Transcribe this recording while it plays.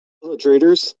Hello,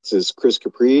 traders. This is Chris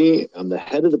Capri. I'm the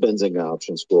head of the Benzinga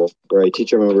Option School, where I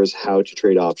teach our members how to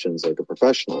trade options like a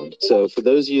professional. So, for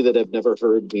those of you that have never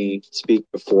heard me speak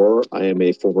before, I am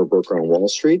a former broker on Wall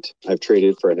Street. I've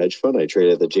traded for a hedge fund. I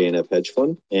traded the JNF hedge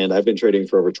fund, and I've been trading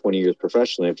for over 20 years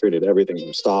professionally. I've traded everything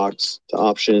from stocks to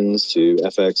options to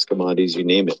FX, commodities, you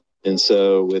name it. And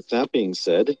so, with that being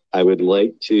said, I would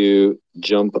like to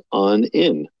jump on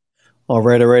in. All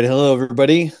right, all right. Hello,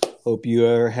 everybody. Hope you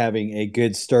are having a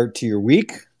good start to your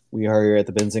week. We are here at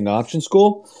the Benzinga Option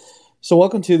School. So,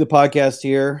 welcome to the podcast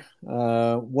here.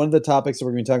 One of the topics that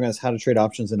we're going to be talking about is how to trade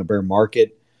options in a bear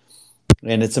market.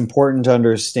 And it's important to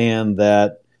understand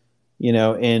that,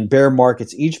 in bear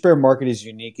markets, each bear market is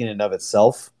unique in and of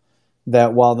itself.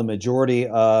 That while the majority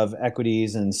of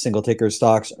equities and single ticker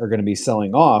stocks are going to be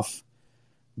selling off,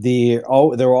 there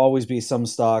will always be some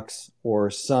stocks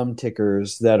or some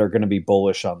tickers that are going to be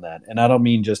bullish on that. And I don't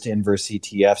mean just inverse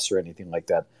ETFs or anything like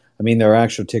that. I mean, there are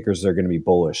actual tickers that are going to be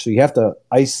bullish. So you have to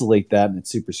isolate that, and it's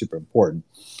super, super important.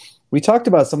 We talked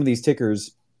about some of these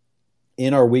tickers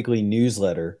in our weekly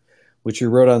newsletter, which we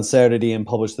wrote on Saturday and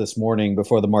published this morning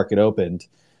before the market opened,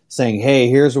 saying, hey,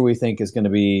 here's what we think is going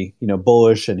to be,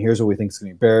 bullish, and here's what we think is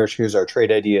going to be bearish. Here's our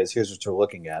trade ideas. Here's what we're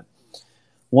looking at.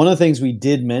 One of the things we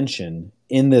did mention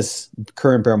in this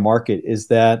current bear market is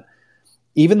that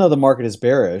even though the market is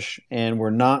bearish and we're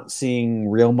not seeing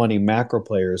real money macro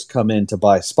players come in to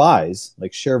buy SPYs,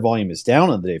 like share volume is down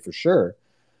on the day for sure,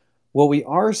 what we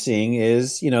are seeing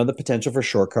is, the potential for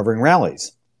short covering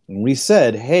rallies. And we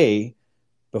said, hey,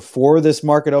 before this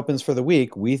market opens for the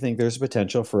week, we think there's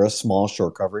potential for a small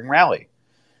short covering rally.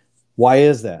 Why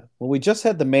is that? Well, we just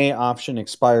had the May option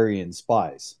expiry in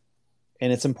SPYs.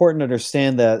 And it's important to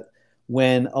understand that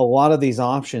when a lot of these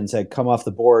options had come off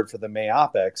the board for the May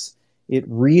OPEX, it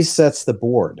resets the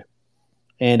board.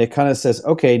 And it kind of says,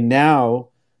 okay, now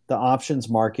the options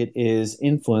market is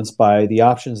influenced by the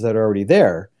options that are already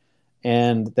there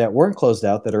and that weren't closed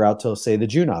out that are out till, say, the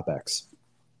June OPEX.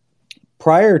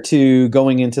 Prior to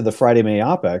going into the Friday May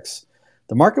OPEX,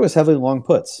 the market was heavily long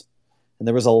puts. And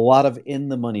there was a lot of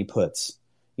in-the-money puts,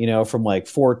 from like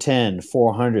 410,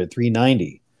 400,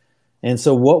 390. And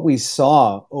so what we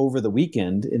saw over the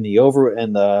weekend in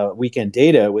the weekend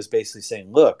data was basically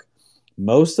saying, look,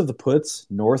 most of the puts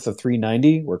north of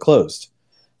 390 were closed.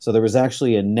 So there was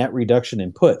actually a net reduction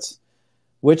in puts,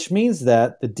 which means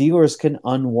that the dealers can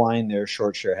unwind their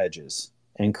short share hedges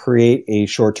and create a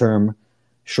short-term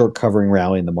short covering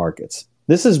rally in the markets.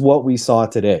 This is what we saw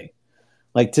today.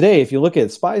 Like today, if you look at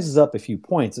it, SPYs is up a few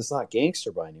points. It's not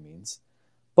gangster by any means,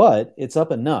 but it's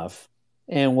up enough.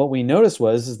 And what we noticed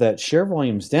is that share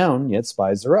volume's down, yet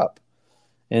SPYs are up.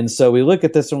 And so we look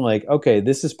at this and we're like, okay,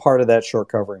 this is part of that short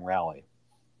covering rally.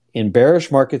 In bearish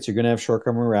markets, you're going to have short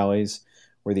covering rallies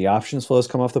where the options flows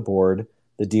come off the board,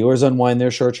 the dealers unwind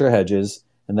their short share hedges,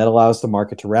 and that allows the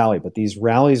market to rally. But these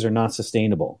rallies are not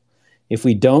sustainable. If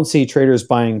we don't see traders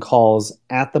buying calls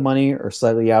at the money or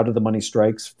slightly out of the money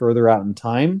strikes further out in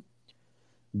time,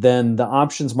 then the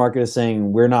options market is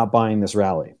saying we're not buying this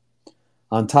rally.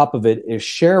 On top of it, if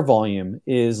share volume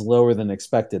is lower than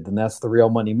expected, then that's the real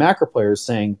money macro players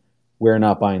saying, we're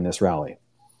not buying this rally.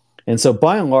 And so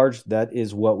by and large, that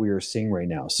is what we are seeing right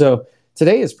now. So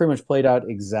today is pretty much played out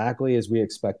exactly as we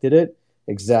expected it,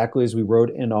 exactly as we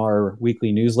wrote in our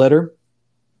weekly newsletter.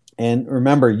 And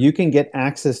remember, you can get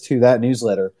access to that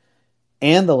newsletter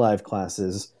and the live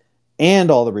classes and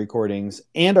all the recordings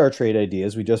and our trade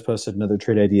ideas. We just posted another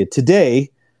trade idea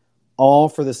today, all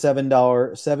for the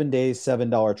 $7, 7 days,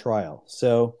 $7 trial.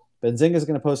 So Benzinga is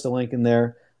going to post a link in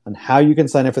there on how you can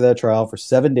sign up for that trial for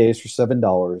 7 days for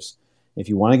 $7. If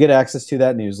you want to get access to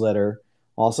that newsletter,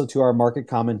 also to our market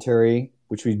commentary,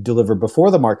 which we deliver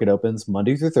before the market opens,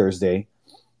 Monday through Thursday,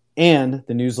 and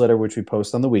the newsletter, which we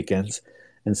post on the weekends,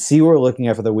 and see what we're looking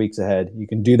at for the weeks ahead. You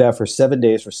can do that for 7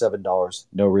 days for $7,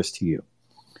 no risk to you.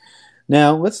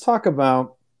 Now, let's talk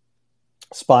about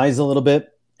SPYs a little bit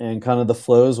and kind of the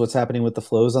flows, what's happening with the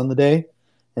flows on the day.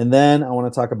 And then I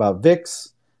want to talk about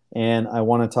VIX, and I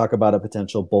want to talk about a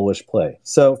potential bullish play.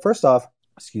 So first off,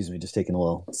 excuse me, just taking a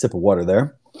little sip of water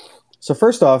there. So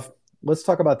first off, let's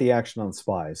talk about the action on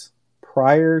SPYs.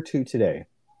 Prior to today,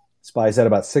 SPYs had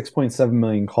about 6.7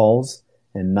 million calls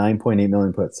and 9.8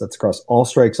 million puts. That's across all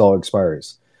strikes, all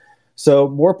expiries. So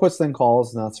more puts than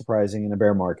calls, not surprising in a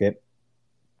bear market.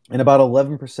 And about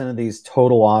 11% of these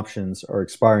total options are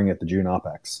expiring at the June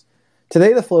OPEX.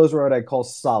 Today, the flows were what I'd call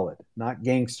solid, not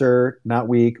gangster, not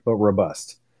weak, but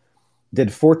robust. Did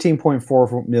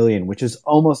 14.4 million, which is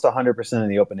almost 100% of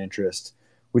the open interest,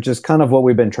 which is kind of what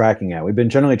we've been tracking at. We've been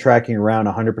generally tracking around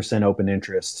 100% open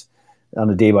interest on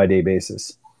a day-by-day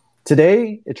basis.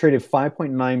 Today, it traded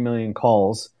 5.9 million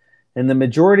calls, and the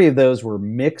majority of those were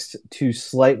mixed to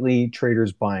slightly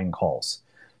traders buying calls.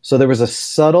 So there was a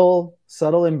subtle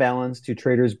imbalance to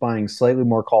traders buying slightly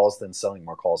more calls than selling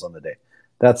more calls on the day.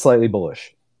 That's slightly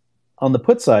bullish. On the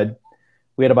put side,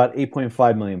 we had about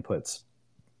 8.5 million puts,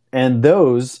 and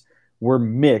those were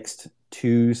mixed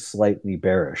to slightly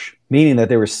bearish, meaning that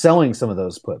they were selling some of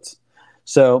those puts.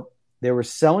 So they were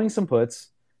selling some puts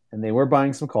and they were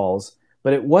buying some calls,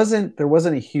 but there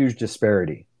wasn't a huge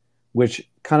disparity, which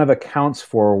kind of accounts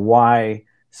for why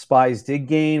SPYs did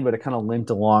gain, but it kind of limped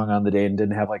along on the day and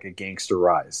didn't have like a gangster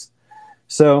rise.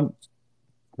 So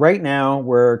right now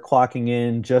we're clocking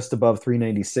in just above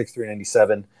 396,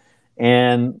 397.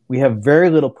 And we have very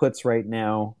little puts right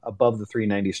now above the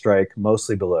 390 strike,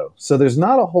 mostly below. So there's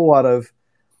not a whole lot of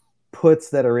puts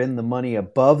that are in the money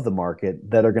above the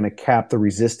market that are going to cap the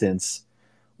resistance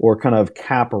or kind of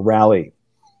cap a rally.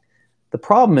 The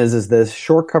problem is the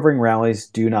short covering rallies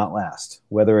do not last,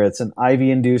 whether it's an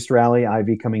IV-induced rally,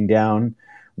 IV coming down,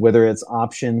 whether it's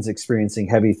options experiencing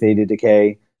heavy theta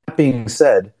decay. That being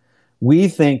said, we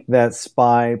think that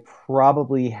SPY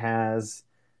probably has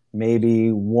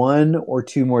maybe 1 or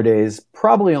 2 more days,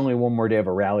 probably only 1 more day of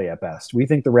a rally at best. We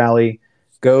think the rally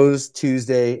goes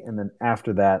Tuesday, and then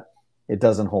after that, it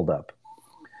doesn't hold up.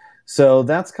 So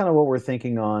that's kind of what we're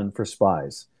thinking on for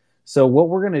SPYs. So what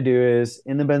we're going to do is,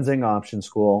 in the Benzinga Option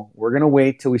School, we're going to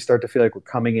wait till we start to feel like we're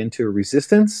coming into a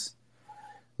resistance.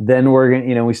 Then we're going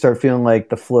to, we start feeling like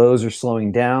the flows are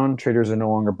slowing down, traders are no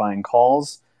longer buying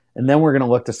calls, and then we're going to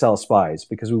look to sell SPYs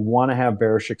because we want to have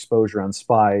bearish exposure on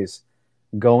SPYs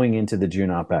going into the June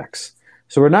OPEX.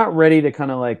 So we're not ready to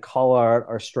kind of like call out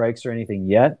our strikes or anything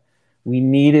yet. We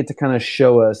need it to kind of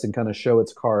show us and kind of show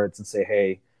its cards and say,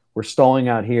 hey, we're stalling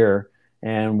out here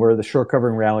and where the short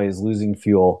covering rally is losing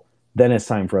fuel, then it's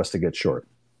time for us to get short.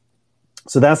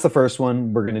 So that's the first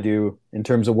one we're going to do in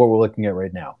terms of what we're looking at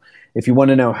right now. If you want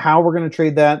to know how we're going to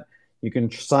trade that, you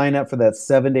can sign up for that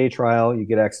 7-day trial. You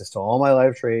get access to all my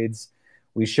live trades.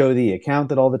 We show the account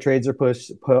that all the trades are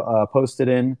posted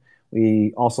in.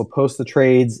 We also post the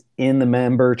trades in the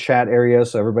member chat area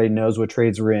so everybody knows what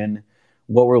trades we're in,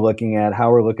 what we're looking at,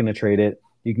 how we're looking to trade it.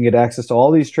 You can get access to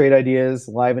all these trade ideas,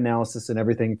 live analysis, and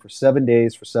everything for 7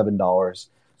 days for $7.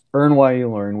 Earn while you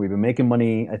learn. We've been making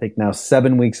money, I think, now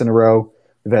 7 weeks in a row.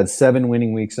 We've had 7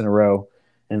 winning weeks in a row.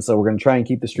 And so we're going to try and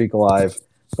keep the streak alive.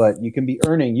 But you could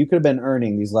have been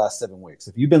earning these last 7 weeks.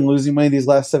 If you've been losing money these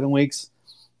last 7 weeks,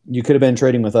 you could have been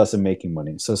trading with us and making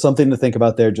money. So something to think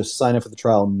about there. Just sign up for the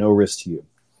trial. No risk to you.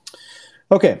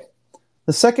 Okay.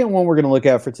 The second one we're going to look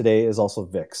at for today is also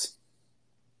VIX.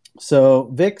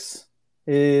 So VIX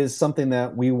is something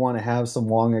that we want to have some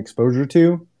long exposure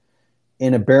to.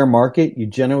 In a bear market, you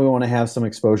generally want to have some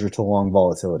exposure to long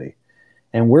volatility.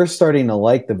 And we're starting to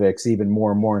like the VIX even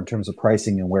more and more in terms of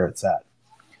pricing and where it's at.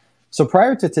 So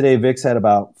prior to today, VIX had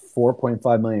about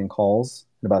 4.5 million calls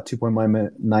and about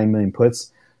 2.9 million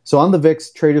puts. So on the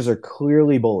VIX, traders are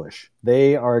clearly bullish.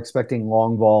 They are expecting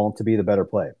long vol to be the better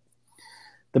play.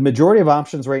 The majority of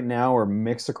options right now are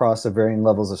mixed across the varying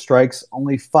levels of strikes.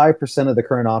 Only 5% of the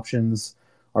current options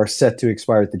are set to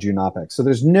expire at the June OPEX. So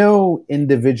there's no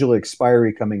individual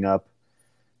expiry coming up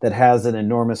that has an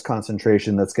enormous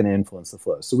concentration that's going to influence the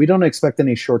flows. So we don't expect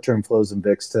any short-term flows in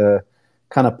VIX to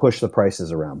kind of push the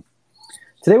prices around.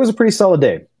 Today was a pretty solid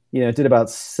day. It did about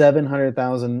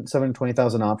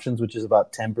 720,000 options, which is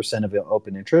about 10% of the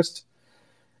open interest.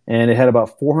 And it had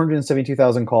about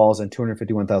 472,000 calls and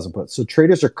 251,000 puts. So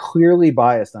traders are clearly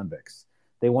biased on VIX.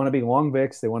 They want to be long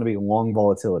VIX. They want to be long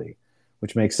volatility,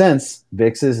 which makes sense.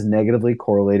 VIX is negatively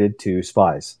correlated to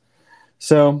SPYs.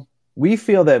 So we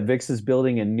feel that VIX is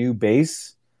building a new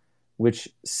base, which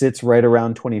sits right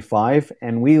around 25,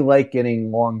 and we like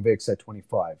getting long VIX at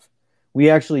 25. We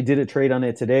actually did a trade on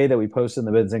it today that we posted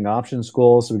in the Benzinga Option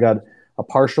School, so we got a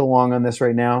partial long on this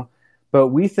right now. But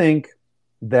we think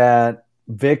that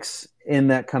VIX in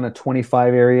that kind of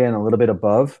 25 area and a little bit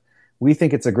above, we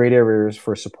think it's a great area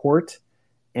for support,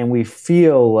 and we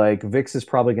feel like VIX is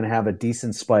probably going to have a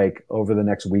decent spike over the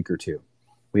next week or two.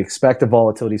 We expect a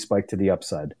volatility spike to the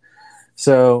upside.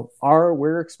 So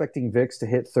we're expecting VIX to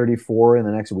hit 34 in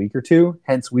the next week or two.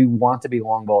 Hence, we want to be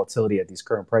long volatility at these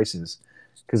current prices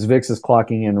because VIX is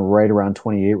clocking in right around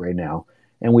 28 right now.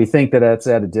 And we think that that's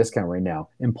at a discount right now.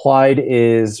 Implied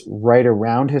is right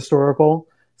around historical.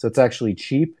 So it's actually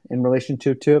cheap in relation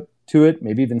to it,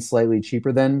 maybe even slightly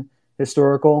cheaper than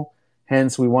historical.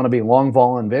 Hence, we want to be long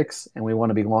vol on VIX, and we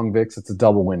want to be long VIX. It's a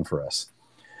double win for us.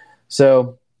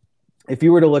 So if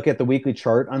you were to look at the weekly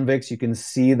chart on VIX, you can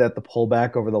see that the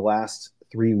pullback over the last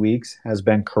 3 weeks has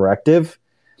been corrective.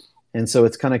 And so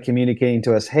it's kind of communicating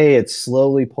to us, hey, it's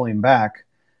slowly pulling back,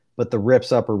 but the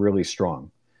rips up are really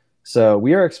strong. So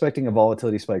we are expecting a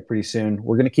volatility spike pretty soon.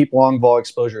 We're going to keep long vol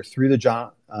exposure through the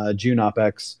June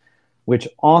OPEX, which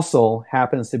also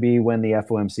happens to be when the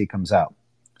FOMC comes out.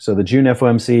 So the June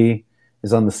FOMC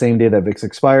is on the same day that VIX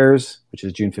expires, which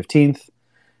is June 15th.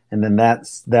 And then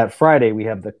that Friday, we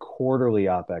have the quarterly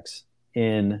OPEX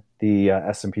in the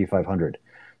S&P 500.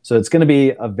 So it's going to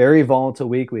be a very volatile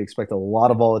week. We expect a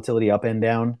lot of volatility up and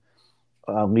down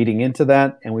leading into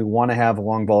that, and we want to have a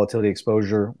long volatility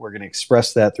exposure. We're going to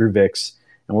express that through VIX,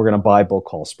 and we're going to buy bulk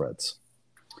call spreads.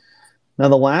 Now,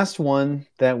 the last one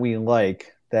that we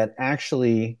like that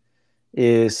actually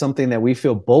is something that we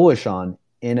feel bullish on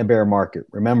in a bear market.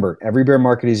 Remember, every bear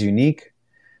market is unique.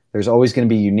 There's always going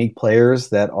to be unique players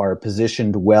that are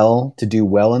positioned well to do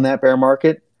well in that bear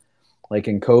market. Like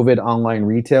in COVID, online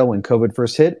retail, when COVID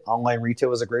first hit, online retail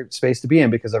was a great space to be in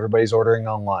because everybody's ordering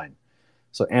online.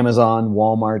 So Amazon,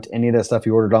 Walmart, any of that stuff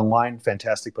you ordered online,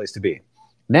 fantastic place to be.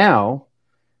 Now,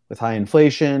 with high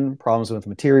inflation, problems with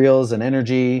materials and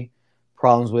energy,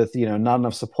 problems with not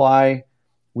enough supply,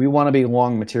 we want to be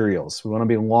long materials. We want to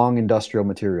be long industrial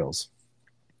materials.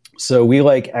 So we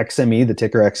like XME, the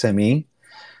ticker XME,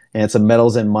 and it's a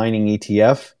metals and mining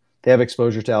ETF. They have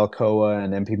exposure to Alcoa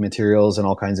and MP Materials and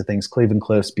all kinds of things,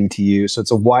 Cleveland-Cliffs, BTU. So it's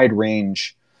a wide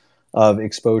range of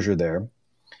exposure there.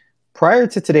 Prior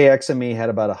to today, XME had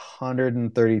about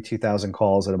 132,000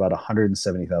 calls and about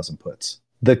 170,000 puts.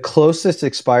 The closest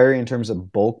expiry in terms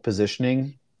of bulk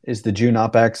positioning is the June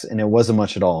OPEX, and it wasn't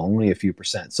much at all, only a few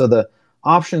percent. So the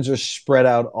options are spread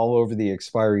out all over the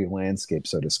expiry landscape,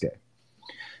 so to speak.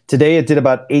 Today, it did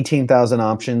about 18,000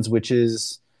 options, which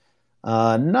is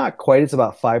not quite. It's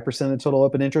about 5% of the total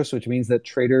open interest, which means that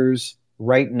traders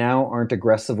right now aren't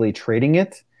aggressively trading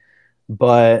it.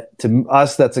 But to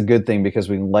us, that's a good thing because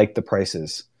we like the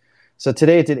prices. So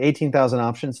today it did 18,000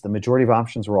 options. The majority of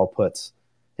options were all puts.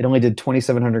 It only did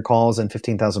 2,700 calls and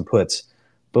 15,000 puts.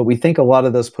 But we think a lot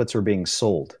of those puts are being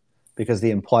sold because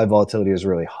the implied volatility is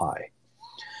really high.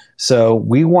 So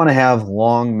we want to have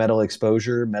long metal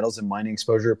exposure, metals and mining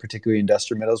exposure, particularly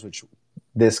industrial metals, which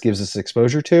this gives us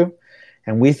exposure to.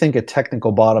 And we think a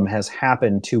technical bottom has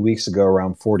happened 2 weeks ago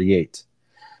around 48.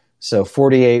 So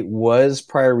 48 was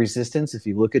prior resistance. If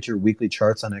you look at your weekly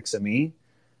charts on XME,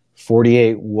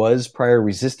 48 was prior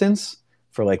resistance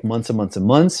for like months and months and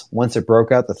months. Once it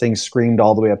broke out, the thing screamed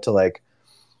all the way up to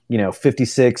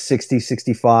 56, 60,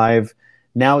 65.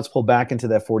 Now it's pulled back into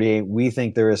that 48. We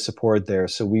think there is support there.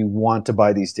 So we want to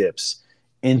buy these dips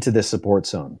into the support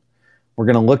zone. We're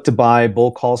going to look to buy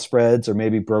bull call spreads or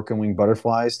maybe broken wing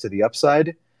butterflies to the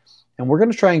upside. And we're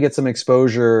going to try and get some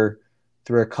exposure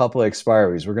through a couple of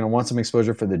expiries. We're going to want some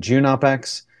exposure for the June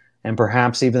OPEX and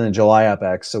perhaps even the July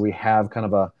OPEX. So we have kind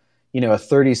of a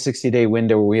 30, 60-day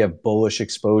window where we have bullish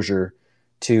exposure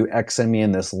to XME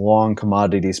in this long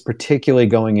commodities, particularly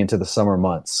going into the summer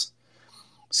months.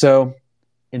 So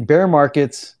in bear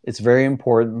markets, it's very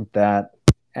important that,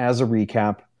 as a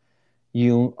recap,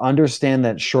 you understand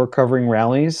that short covering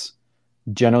rallies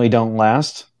generally don't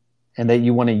last and that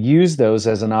you want to use those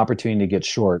as an opportunity to get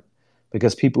short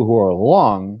because people who are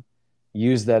long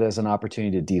use that as an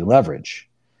opportunity to deleverage.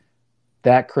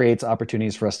 That creates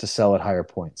opportunities for us to sell at higher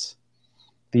points.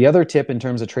 The other tip in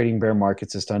terms of trading bear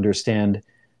markets is to understand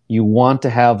you want to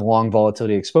have long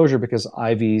volatility exposure because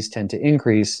IVs tend to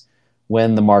increase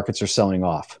when the markets are selling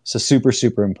off. So super,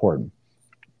 super important.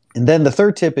 And then the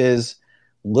third tip is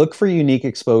look for unique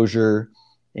exposure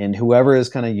in whoever is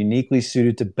kind of uniquely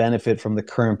suited to benefit from the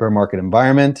current bear market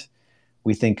environment.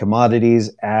 We think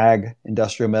commodities, ag,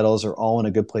 industrial metals are all in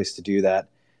a good place to do that.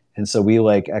 And so we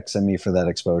like XME for that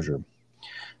exposure.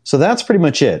 So that's pretty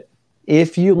much it.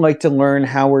 If you'd like to learn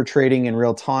how we're trading in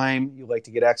real time, you'd like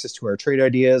to get access to our trade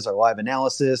ideas, our live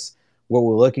analysis, what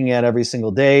we're looking at every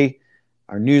single day,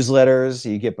 our newsletters,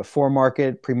 you get before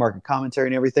market, pre-market commentary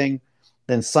and everything,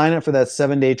 then sign up for that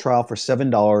 7-day trial for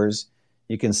 $7.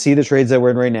 You can see the trades that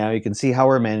we're in right now. You can see how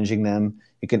we're managing them.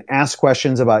 You can ask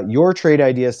questions about your trade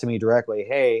ideas to me directly.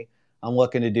 Hey, I'm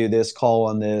looking to do this call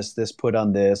on this put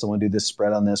on this. I want to do this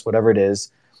spread on this, whatever it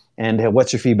is. And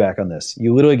what's your feedback on this?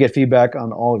 You literally get feedback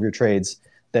on all of your trades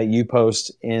that you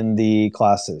post in the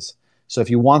classes. So if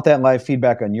you want that live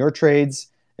feedback on your trades,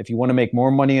 if you want to make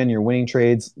more money on your winning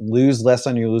trades, lose less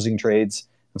on your losing trades,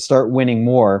 and start winning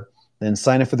more, then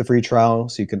sign up for the free trial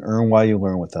so you can earn while you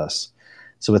learn with us.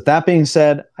 So with that being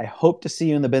said, I hope to see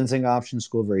you in the Benzinga Options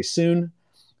School very soon.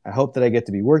 I hope that I get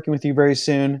to be working with you very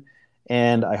soon.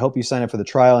 And I hope you sign up for the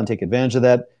trial and take advantage of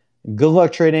that. Good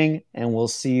luck trading, and we'll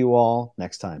see you all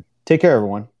next time. Take care,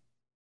 everyone.